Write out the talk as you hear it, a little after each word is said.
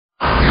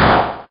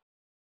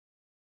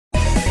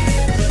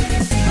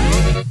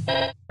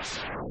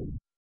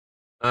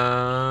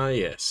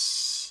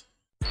Yes.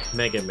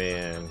 Mega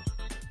Man.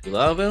 We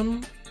love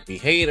him, we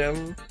hate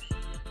him,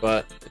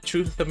 but the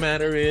truth of the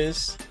matter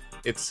is,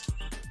 it's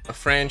a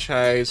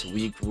franchise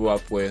we grew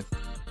up with,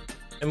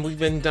 and we've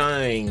been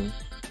dying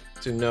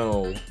to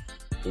know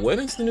when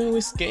is the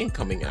newest game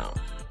coming out.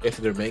 If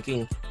they're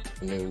making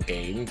a new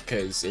game,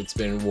 because it's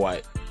been,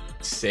 what,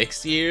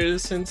 6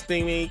 years since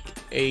they make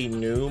a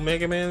new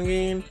Mega Man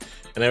game?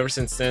 And ever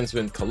since then, it's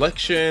been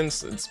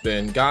collections, it's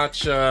been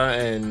gacha,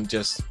 and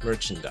just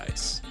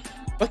merchandise.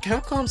 But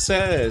Capcom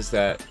says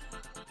that,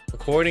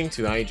 according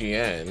to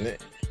IGN,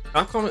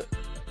 Capcom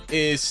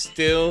is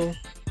still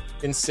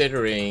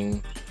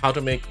considering how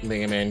to make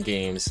Mega Man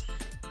games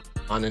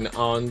on an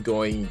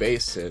ongoing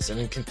basis. And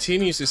it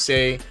continues to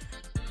say, at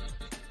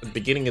the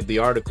beginning of the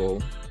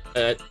article,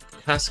 it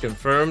has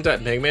confirmed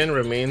that Mega Man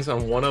remains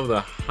on one of the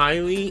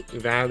highly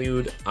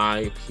valued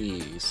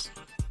IPs.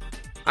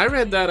 I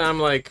read that, I'm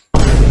like,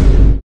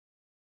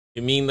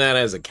 you mean that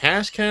as a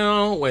cash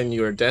cow? When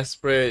you're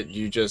desperate,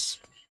 you just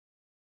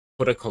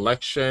put a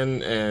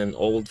collection and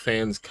old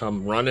fans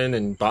come running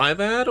and buy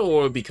that?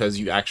 Or because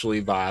you actually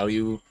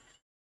value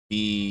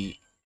the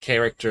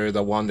character,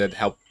 the one that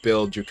helped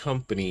build your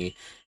company,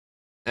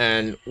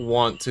 and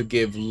want to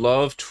give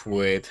love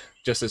to it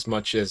just as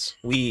much as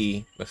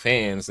we, the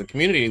fans, the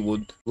community,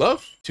 would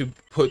love to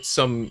put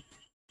some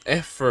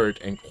effort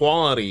and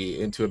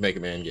quality into a Mega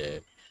Man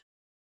game?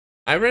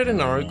 I read an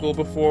article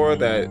before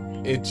that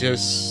it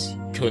just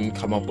couldn't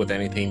come up with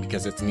anything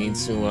because it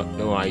needs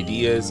no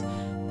ideas.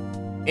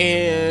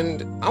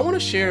 And I want to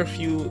share a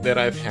few that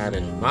I've had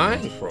in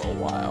mind for a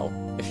while.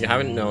 If you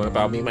haven't known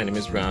about me, my name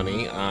is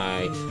Brownie.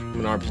 I'm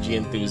an RPG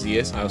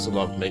enthusiast. I also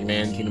love Mega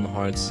Man, Kingdom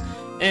Hearts,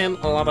 and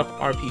a lot of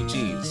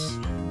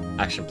RPGs.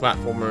 Action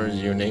platformers,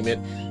 you name it.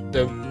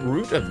 The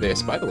root of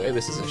this, by the way,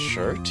 this is a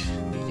shirt.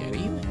 The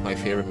Yeti, my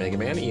favorite Mega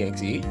Man,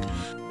 EXE.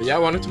 But yeah, I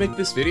wanted to make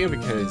this video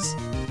because,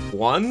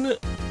 one,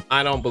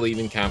 I don't believe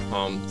in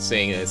Capcom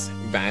saying it's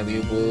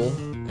valuable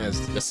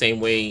as the same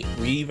way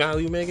we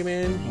value Mega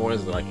Man, more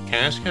as like a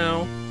cash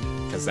cow,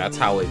 because that's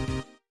how it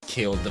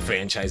killed the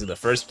franchise in the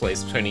first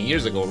place 20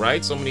 years ago,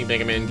 right? So many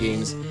Mega Man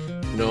games,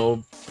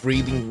 no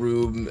breathing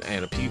room,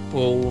 and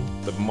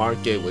the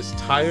market was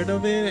tired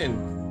of it,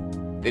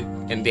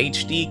 and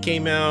HD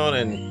came out,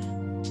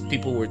 and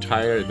people were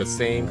tired of the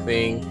same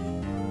thing,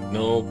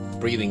 no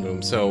breathing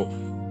room. So,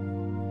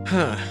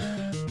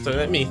 so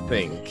let me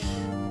think.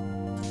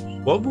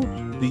 What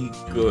would be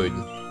good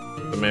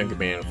for the Mega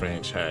Man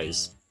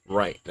franchise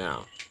right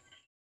now?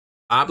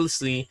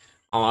 Obviously,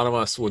 a lot of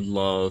us would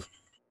love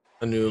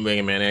a new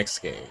Mega Man X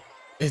game.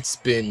 It's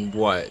been,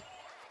 what,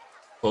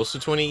 close to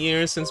 20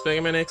 years since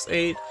Mega Man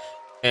X8?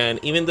 And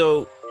even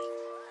though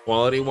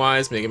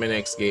quality-wise Mega Man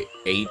X8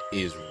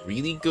 is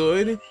really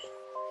good,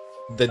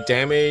 the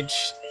damage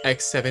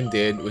X7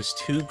 did was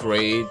too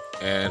great,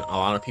 and a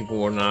lot of people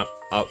were not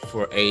up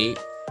for 8.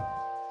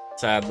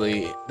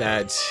 Sadly,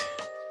 that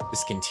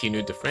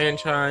discontinued the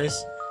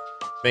franchise.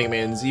 Mega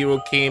Man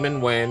 0 came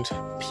and went.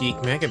 Peak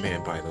Mega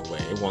Man, by the way,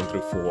 1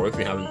 through 4. If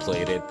you haven't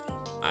played it,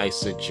 I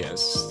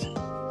suggest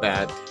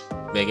that.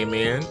 Mega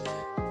Man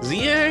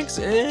ZX,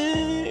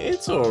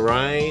 it's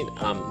alright.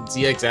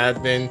 ZX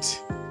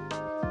Advent,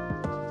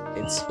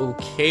 it's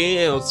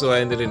okay. It also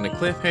ended in a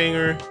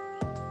cliffhanger.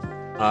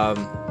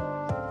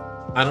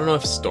 I don't know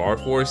if Star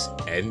Force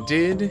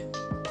ended.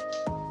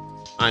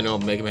 I know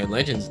Mega Man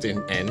Legends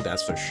didn't end,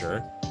 that's for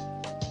sure.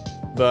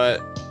 But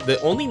the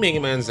only Mega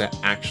Mans that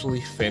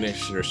actually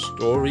finished their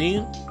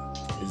story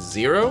is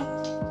 0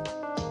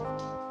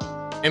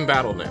 and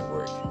Battle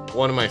Network.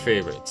 One of my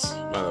favorites,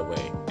 by the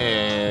way.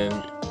 And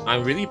I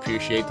really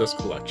appreciate those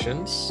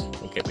collections,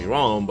 don't get me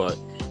wrong, but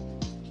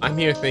I'm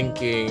here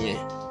thinking,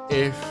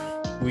 if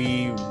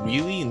we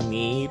really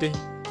need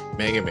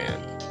Mega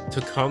Man to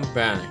come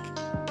back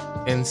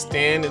and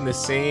stand in the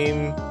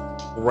same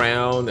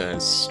round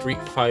as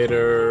Street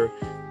Fighter,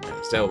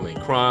 as Devil May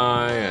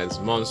Cry, as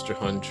Monster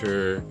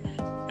Hunter,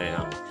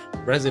 and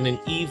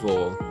Resident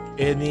Evil,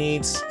 it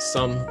needs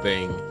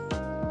something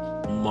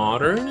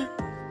modern,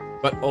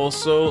 but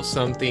also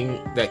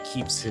something that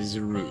keeps his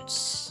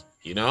roots,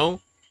 you know?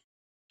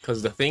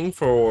 Because the thing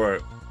for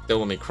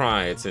Devil May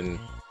Cry, it's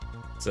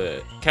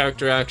a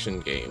character action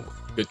game.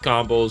 Good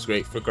combos,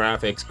 great for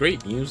graphics,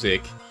 great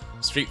music.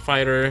 Street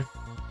Fighter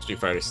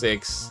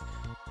 6,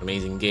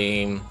 amazing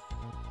game.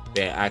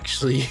 They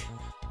actually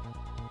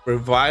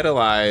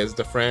revitalized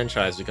the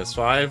franchise because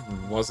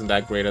 5 wasn't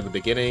that great at the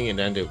beginning and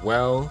ended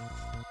well.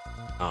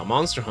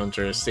 Monster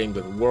Hunter, same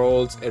with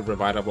Worlds, it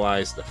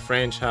revitalized the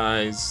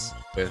franchise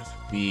with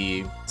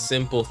the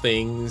simple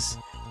things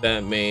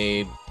that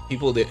made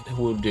people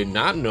who did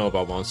not know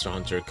about Monster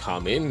Hunter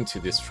come into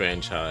this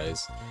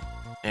franchise.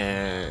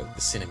 And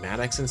the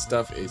cinematics and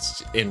stuff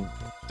is, and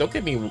don't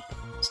get me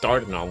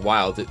started on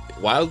Wild.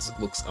 Wilds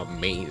looks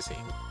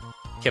amazing.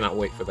 Cannot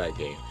wait for that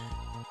game.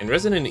 And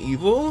Resident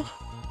Evil,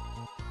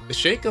 the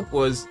shakeup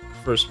was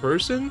first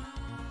person,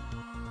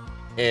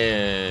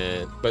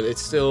 but it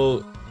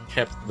still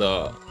kept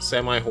the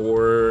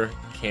semi-horror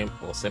camp,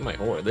 well,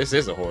 semi-horror. This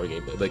is a horror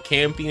game, but the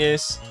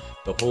campiness,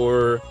 the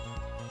horror,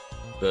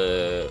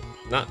 the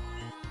not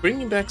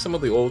bringing back some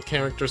of the old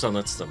characters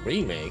unless it's a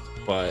remake,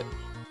 but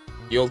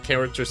the old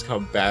characters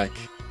come back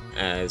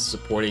as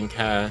supporting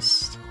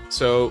cast.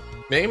 So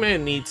Mega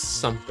Man needs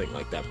something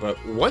like that, but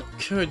what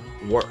could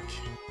work?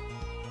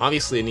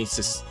 Obviously, it needs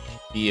to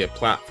be a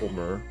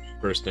platformer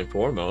first and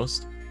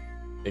foremost,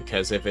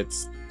 because if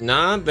it's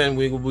not, then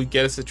we would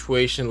get a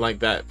situation like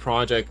that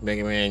Project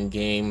Mega Man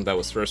game that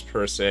was first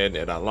person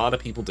and a lot of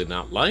people did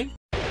not like.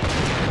 The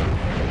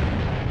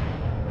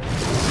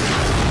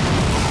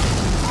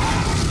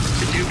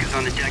Duke is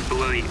on the deck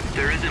below you.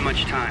 There isn't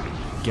much time.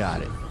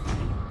 Got it.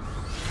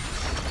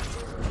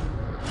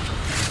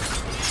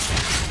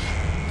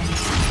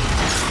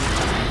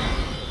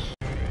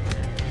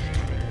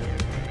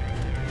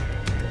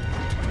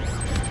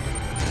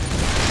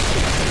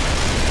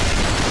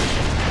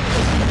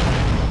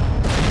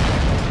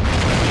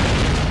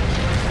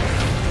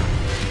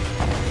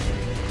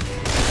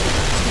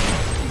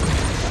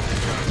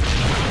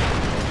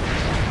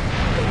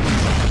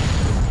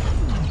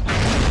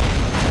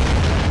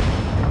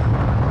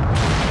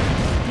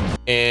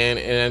 And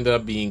it ended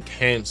up being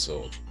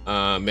canceled.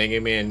 Mega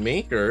Man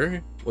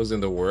Maker was in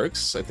the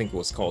works. I think it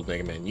was called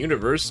Mega Man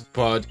Universe,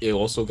 but it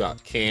also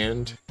got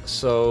canned.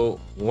 So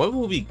what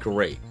will be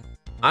great?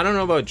 I don't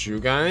know about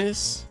you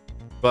guys,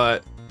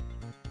 but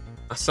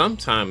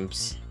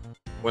sometimes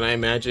when I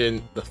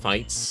imagine the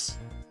fights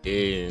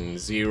in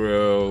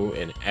Zero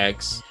and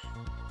X,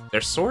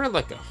 they're sort of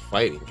like a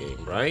fighting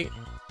game, right?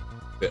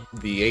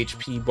 The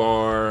HP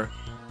bar,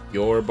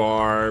 your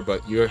bar,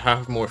 but you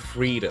have more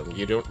freedom.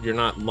 You're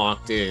not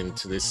locked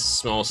into this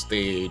small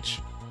stage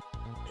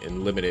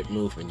and limited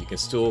movement. You can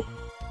still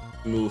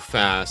move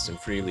fast and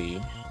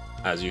freely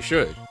as you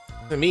should.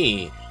 To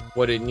me,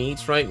 what it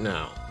needs right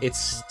now, it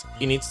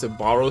needs to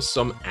borrow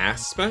some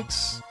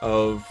aspects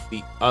of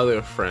the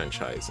other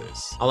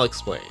franchises. I'll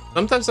explain.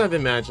 Sometimes I've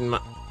imagined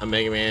a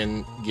Mega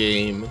Man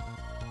game,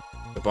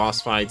 the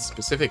boss fights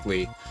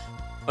specifically,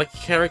 like a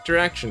character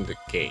action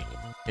game.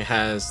 It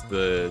has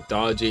the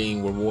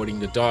dodging,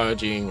 rewarding the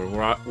dodging,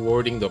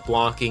 rewarding the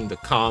blocking, the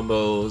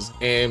combos,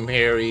 and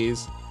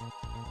parries.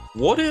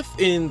 What if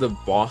in the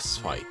boss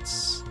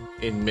fights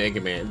in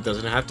Mega Man, it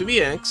doesn't have to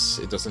be X,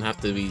 it doesn't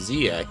have to be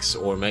ZX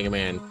or Mega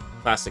Man,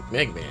 Classic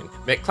Mega Man.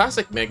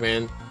 Classic Mega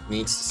Man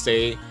needs to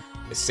stay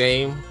the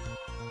same.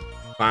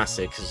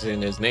 Classic is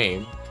in his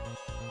name.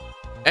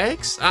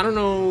 X, I don't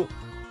know.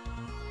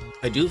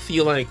 I do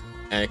feel like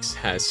X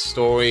has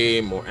story,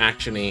 more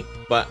actiony,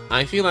 but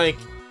I feel like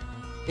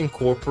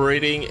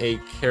incorporating a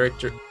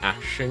character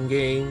action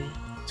game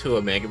to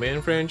a Mega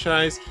Man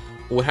franchise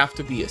would have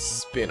to be a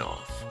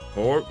spin-off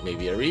or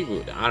maybe a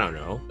reboot. I don't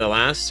know. The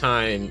last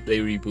time they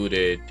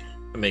rebooted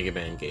a Mega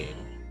Man game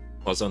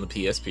was on the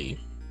PSP,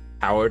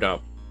 Powered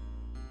Up,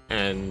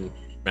 and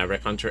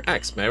Maverick Hunter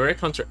X. Maverick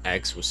Hunter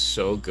X was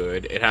so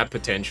good. It had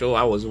potential.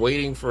 I was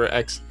waiting for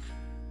X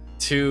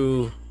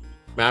to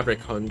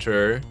Maverick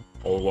Hunter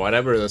or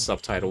whatever the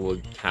subtitle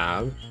would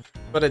have,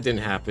 but it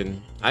didn't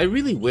happen. I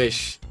really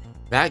wish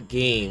that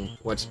game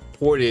was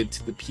ported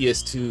to the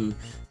PS2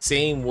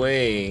 same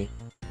way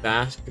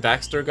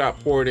Daxter got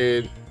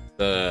ported,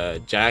 the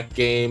Jack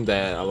game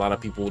that a lot of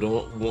people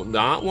will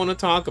not want to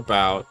talk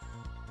about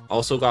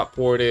also got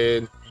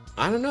ported.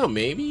 I don't know,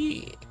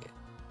 maybe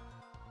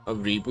a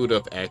reboot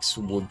of X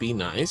would be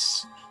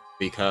nice,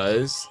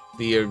 because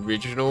the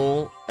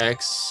original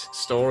X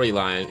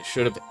storyline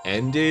should have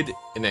ended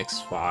in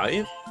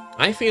X5.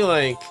 I feel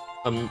like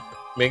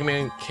Mega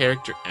Man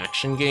character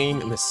action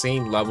game in the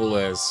same level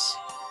as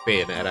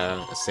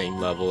Bayonetta, the same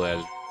level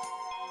as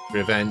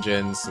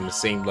Revengeance, and the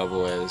same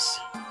level as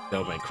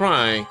Devil May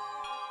Cry,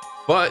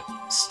 but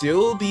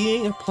still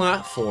being a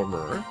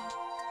platformer.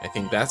 I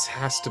think that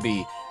has to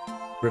be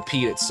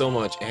repeated so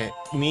much. It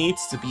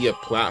needs to be a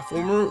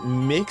platformer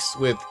mixed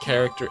with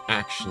character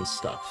action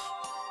stuff,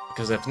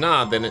 because if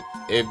not, then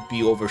it'd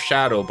be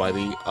overshadowed by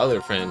the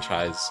other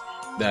franchise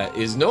that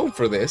is known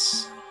for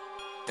this.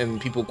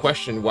 And people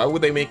question, why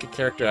would they make a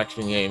character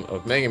action game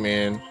of Mega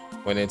Man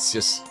when it's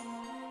just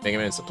Mega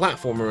Man's a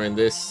platformer and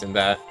this and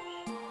that?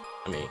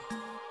 I mean,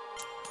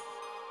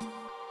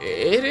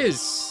 it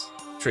is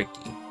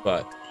tricky,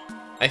 but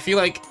I feel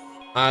like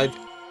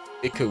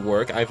it could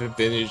work. I've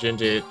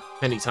envisioned it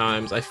many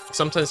times.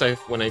 Sometimes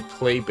when I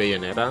play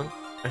Bayonetta,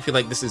 I feel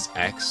like this is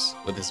X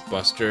with this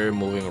Buster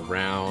moving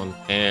around,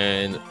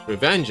 and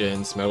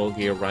Revengeance, Metal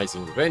Gear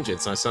Rising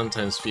Revengeance, I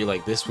sometimes feel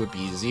like this would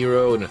be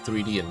Zero in a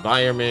 3D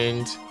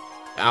environment,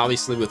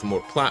 obviously with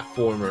more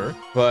platformer,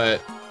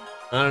 but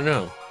I don't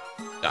know.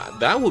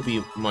 That would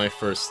be my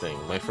first thing,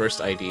 my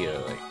first idea.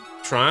 Like,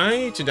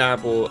 try to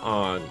dabble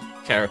on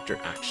character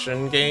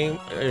action game,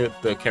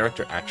 the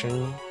character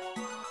action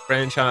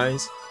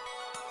franchise,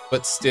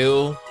 but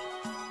still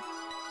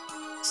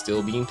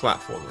being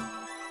platformer.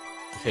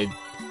 Okay,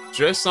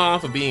 just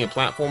off of being a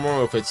platformer,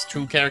 or if it's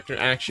true character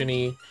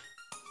actiony,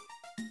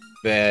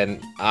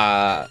 then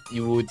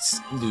you would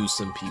lose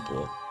some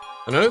people.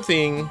 Another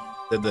thing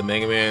that the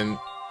Mega Man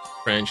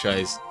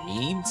franchise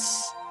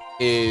needs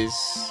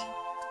is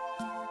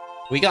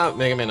we got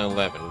Mega Man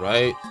 11,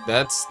 right?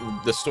 That's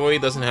the story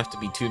doesn't have to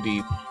be too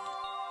deep,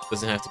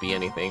 doesn't have to be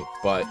anything,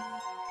 but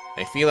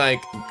I feel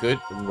like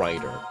good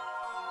writer,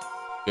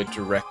 good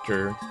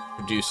director,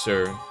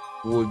 producer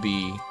would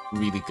be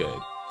really good.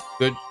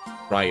 Good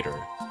writer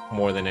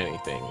more than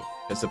anything.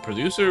 As the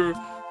producer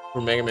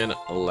for Mega Man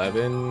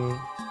 11,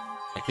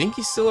 I think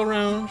he's still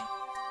around,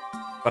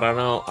 but I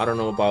don't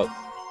know about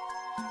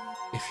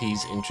if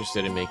he's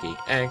interested in making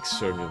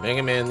X or new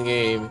Mega Man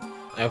game.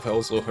 I've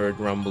also heard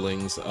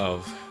rumblings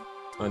of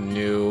a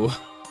new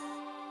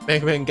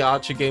Mega Man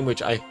Gacha game,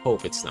 which I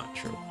hope it's not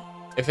true.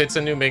 If it's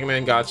a new Mega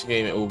Man Gacha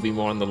game, it will be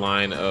more on the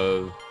line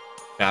of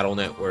Battle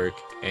Network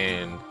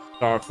and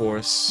Star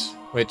Force,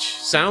 which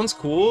sounds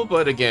cool,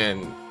 but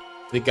again,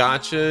 the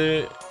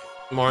gacha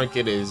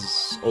market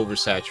is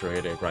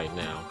oversaturated right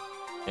now.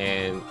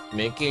 And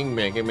making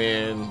another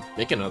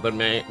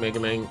Mega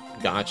Man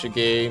gacha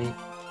game,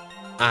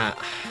 I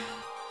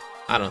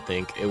don't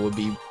think it would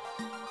be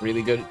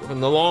really good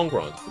in the long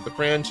run for the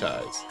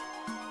franchise.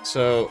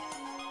 So,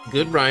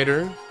 good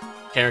writer,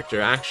 character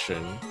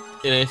action,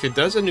 and if it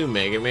does a new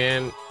Mega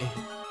Man,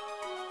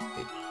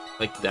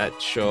 like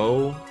that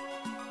show,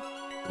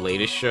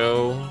 latest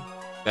show,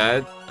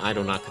 that I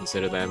do not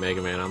consider that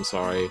Mega Man. I'm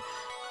sorry,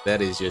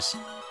 that is just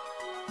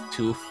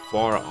too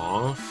far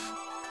off.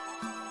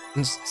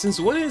 And since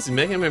when has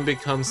Mega Man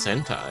become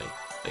Sentai?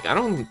 Like, I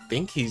don't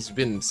think he's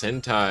been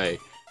Sentai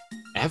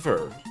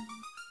ever.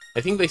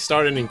 I think they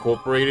started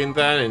incorporating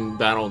that in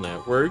Battle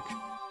Network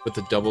with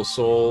the Double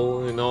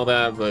Soul and all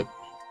that, but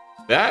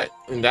that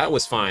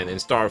was fine in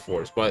Star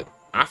Force. But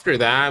after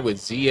that, with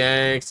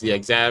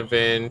ZX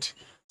Advent,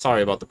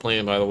 sorry about the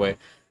plane, by the way.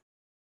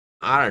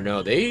 I don't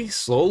know. They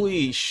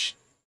slowly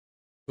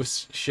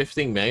was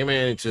shifting Mega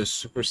Man into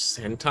Super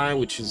Sentai,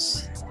 which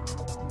is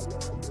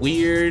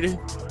weird.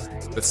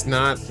 That's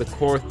not the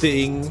core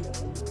thing.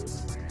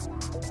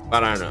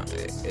 But I don't know.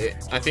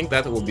 I think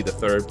that will be the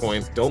third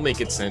point. Don't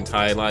make it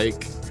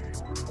Sentai-like.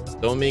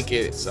 Don't make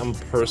it some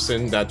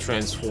person that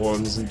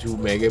transforms into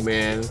Mega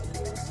Man.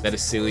 That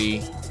is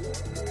silly.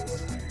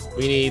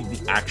 We need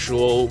the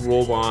actual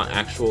robot,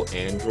 actual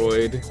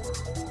android.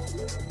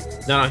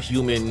 Not a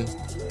human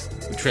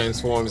who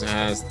transforms and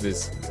has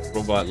this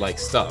robot-like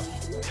stuff.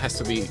 It has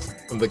to be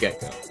from the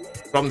get-go.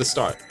 From the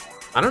start.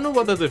 I don't know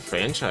what other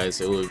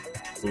franchise it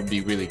would be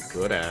really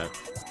good at.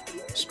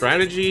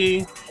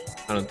 Strategy?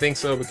 I don't think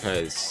so,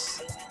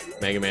 because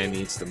Mega Man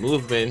needs the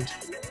movement.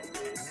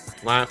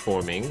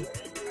 Platforming.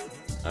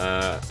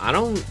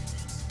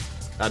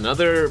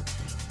 Another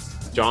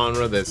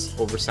genre that's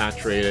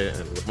oversaturated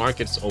and the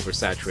market's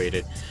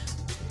oversaturated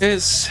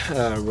is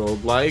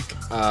roguelike.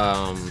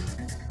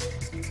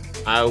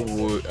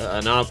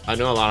 I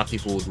know a lot of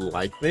people would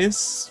like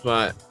this,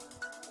 but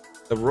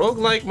the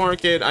roguelike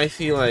market, I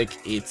feel like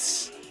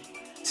it's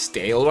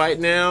stale right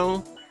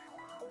now,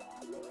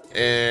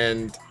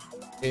 and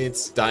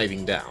it's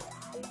diving down,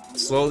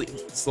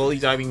 slowly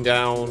diving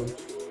down.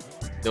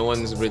 No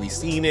one's really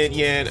seen it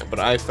yet, but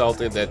I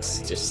felt it that's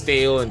just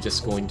stale and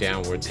just going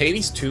downwards.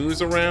 Hades 2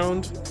 is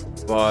around,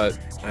 but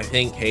I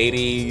think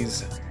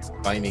Hades,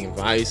 Binding of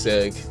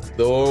Isaac,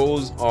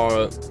 those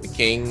are the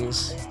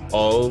kings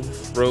of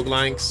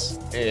roguelikes,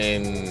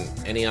 and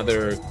any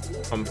other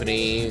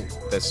company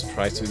that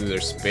tries to do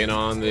their spin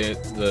on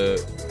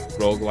the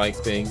roguelike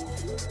thing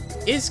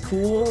is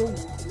cool.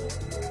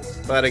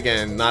 But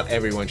again, not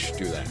everyone should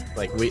do that.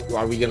 Like,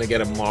 are we gonna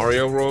get a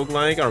Mario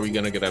roguelike? Are we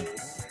gonna get a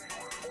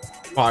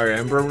Fire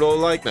Emblem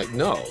roguelike? Like,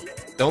 no,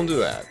 don't do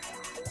that.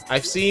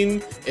 I've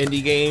seen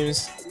indie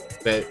games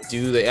that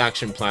do the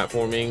action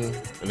platforming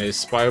and they're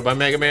inspired by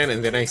Mega Man,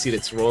 and then I see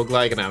it's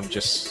roguelike and I'm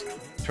just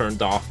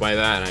turned off by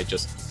that, and I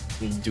just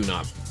do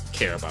not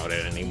care about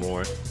it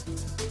anymore.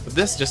 But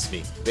that's just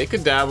me. They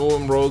could dabble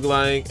in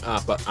roguelike,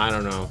 but I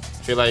don't know.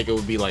 I feel like it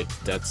would be like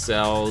Dead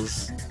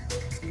Cells.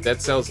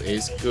 Dead Cells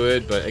is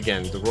good, but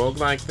again, the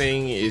roguelike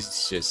thing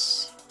is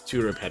just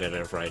too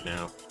repetitive right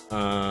now.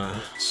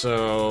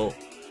 So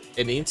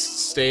it needs to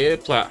stay a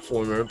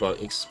platformer,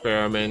 but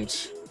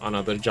experiment on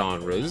other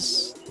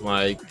genres,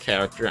 like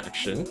character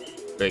action.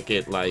 Make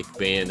it like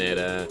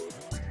Bayonetta,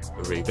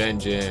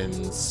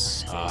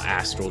 Revengeance,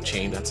 Astral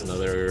Chain, that's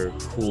another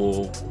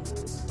cool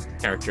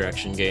character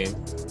action game.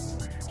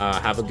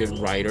 Have a good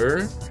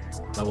writer,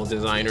 level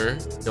designer.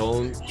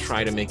 Don't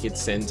try to make it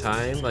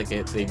Sentai like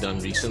they've done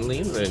recently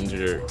in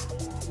their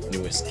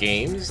newest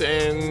games,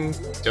 and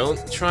don't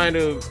try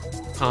to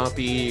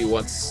copy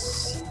what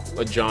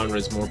genre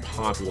is more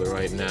popular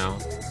right now.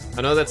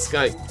 I know that's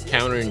like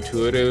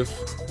counterintuitive,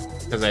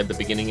 because at the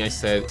beginning I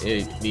said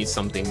it needs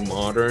something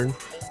modern,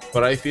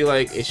 but I feel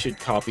like it should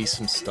copy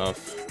some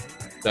stuff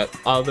that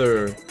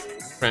other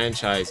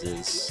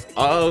franchises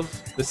of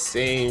the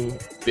same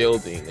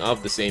building,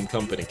 of the same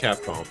company,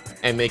 Capcom,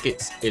 and make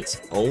it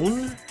its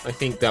own. I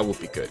think that would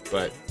be good.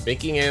 But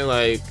making it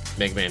like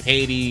Mega Man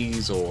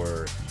Hades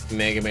or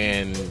Mega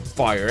Man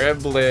Fire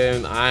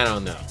Emblem, I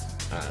don't know.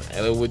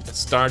 It would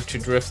start to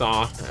drift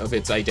off of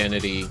its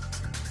identity,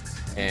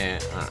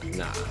 and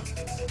nah.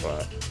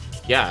 But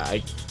yeah,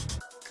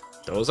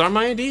 those are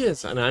my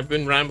ideas, and I've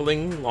been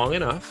rambling long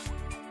enough.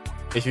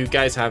 If you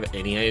guys have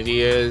any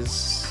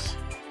ideas,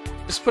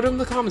 just put them in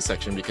the comment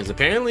section, because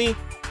apparently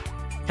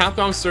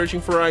Capcom's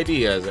searching for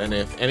ideas, and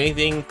if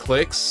anything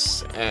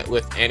clicks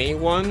with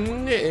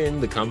anyone in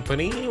the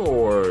company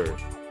or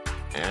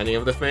any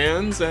of the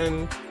fans,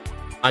 then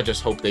I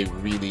just hope they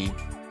really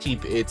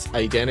keep its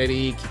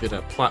identity, keep it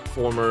a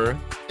platformer,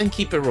 and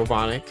keep it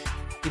robotic.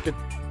 Keep it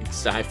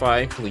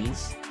sci-fi,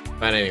 please.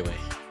 But anyway,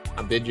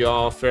 I bid you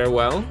all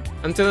farewell.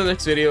 Until the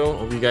next video,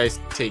 hope you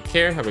guys take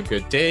care, have a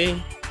good day,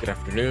 good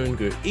afternoon,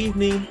 good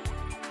evening,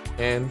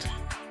 and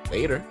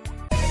later.